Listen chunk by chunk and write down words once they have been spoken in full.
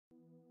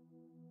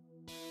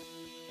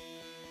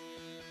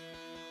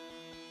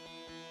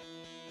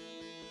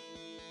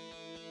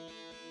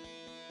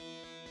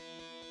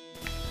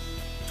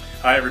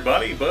Hi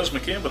everybody, Buzz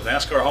McKim with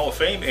NASCAR Hall of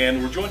Fame,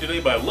 and we're joined today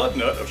by Lug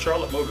Nut of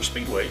Charlotte Motor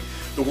Speedway,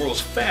 the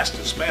world's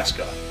fastest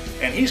mascot.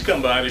 And he's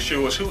come by to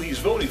show us who he's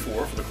voting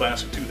for the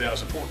class of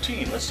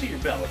 2014. Let's see your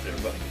ballot there,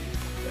 buddy.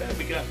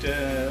 We got,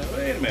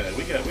 wait a minute,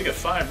 we got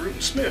 5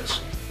 Rootin' Smiths.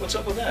 What's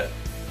up with that?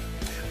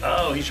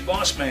 Oh, he's your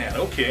boss man.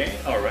 Okay,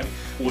 all right.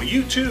 Well,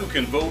 you too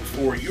can vote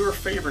for your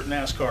favorite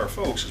NASCAR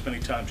folks as many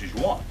times as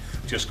you want.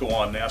 Just go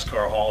on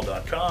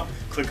NASCARHall.com,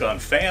 click on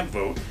Fan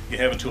Vote. You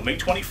have until May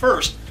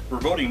 21st. We're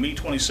voting May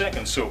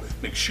 22nd, so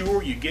make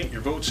sure you get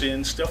your votes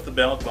in, stuff the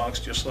ballot box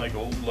just like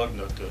old Lug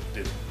Nut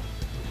did.